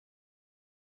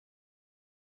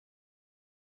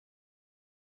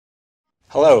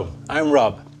Hello, I'm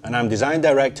Rob and I'm Design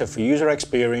Director for User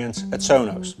Experience at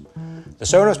Sonos. The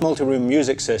Sonos multi-room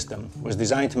music system was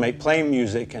designed to make playing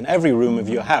music in every room of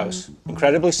your house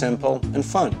incredibly simple and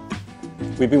fun.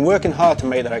 We've been working hard to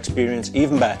make that experience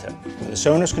even better with the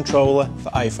Sonos Controller for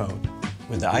iPhone.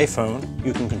 With the iPhone,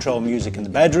 you can control music in the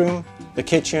bedroom, the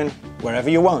kitchen, wherever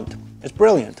you want. It's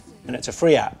brilliant and it's a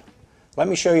free app. Let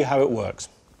me show you how it works.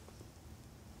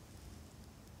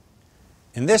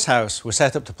 In this house, we're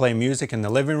set up to play music in the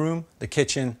living room, the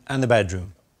kitchen and the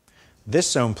bedroom. This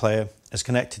zone player is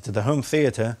connected to the home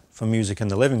theatre for music in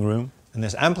the living room, and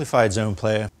this amplified zone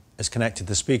player is connected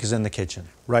to speakers in the kitchen.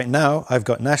 Right now, I've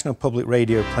got National Public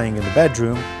Radio playing in the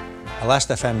bedroom, a Last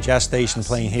FM jazz station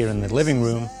playing here in the living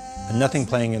room, and nothing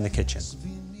playing in the kitchen.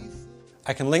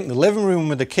 I can link the living room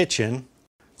with the kitchen,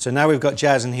 so now we've got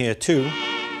jazz in here too,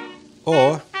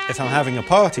 or if I'm having a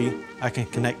party, I can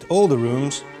connect all the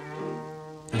rooms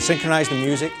and synchronize the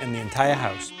music in the entire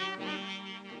house.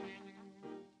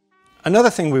 Another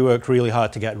thing we worked really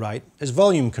hard to get right is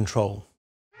volume control.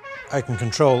 I can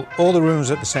control all the rooms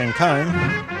at the same time,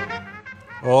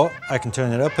 or I can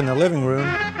turn it up in the living room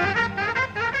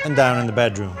and down in the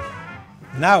bedroom.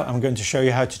 Now I'm going to show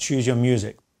you how to choose your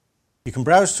music. You can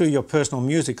browse through your personal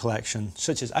music collection,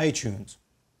 such as iTunes.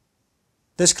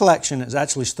 This collection is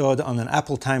actually stored on an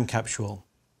Apple time capsule.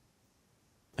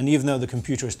 And even though the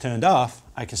computer is turned off,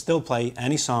 I can still play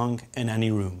any song in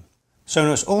any room.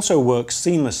 Sonos also works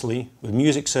seamlessly with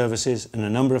music services in a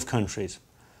number of countries,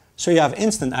 so you have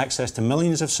instant access to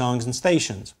millions of songs and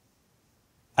stations.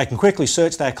 I can quickly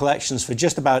search their collections for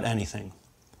just about anything.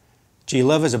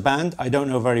 G-Love is a band I don't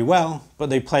know very well, but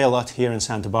they play a lot here in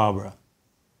Santa Barbara.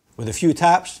 With a few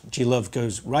taps, G-Love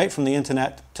goes right from the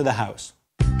internet to the house.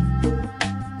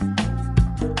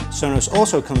 Sonos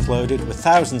also comes loaded with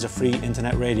thousands of free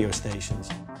internet radio stations.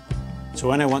 So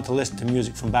when I want to listen to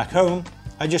music from back home,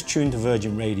 I just tune to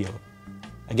Virgin Radio.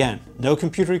 Again, no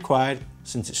computer required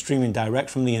since it's streaming direct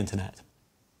from the internet.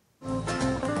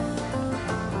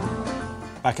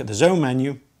 Back at the Zone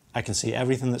menu, I can see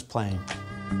everything that's playing.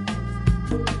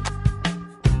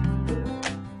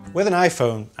 With an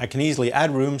iPhone, I can easily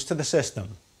add rooms to the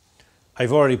system.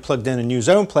 I've already plugged in a new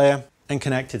Zone player and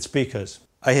connected speakers.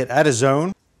 I hit Add a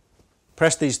Zone,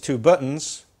 press these two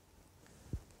buttons,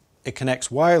 it connects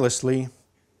wirelessly.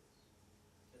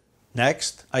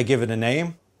 Next, I give it a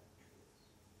name.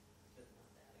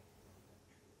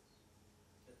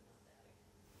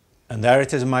 And there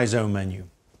it is in my Zone menu.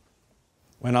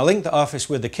 When I link the office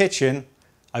with the kitchen,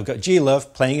 I've got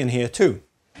G-Love playing in here too.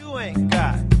 You ain't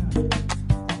got.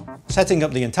 Setting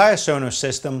up the entire Sonos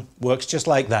system works just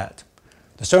like that.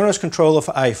 The Sonos Controller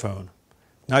for iPhone.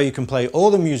 Now you can play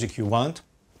all the music you want,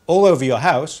 all over your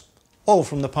house, all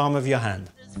from the palm of your hand.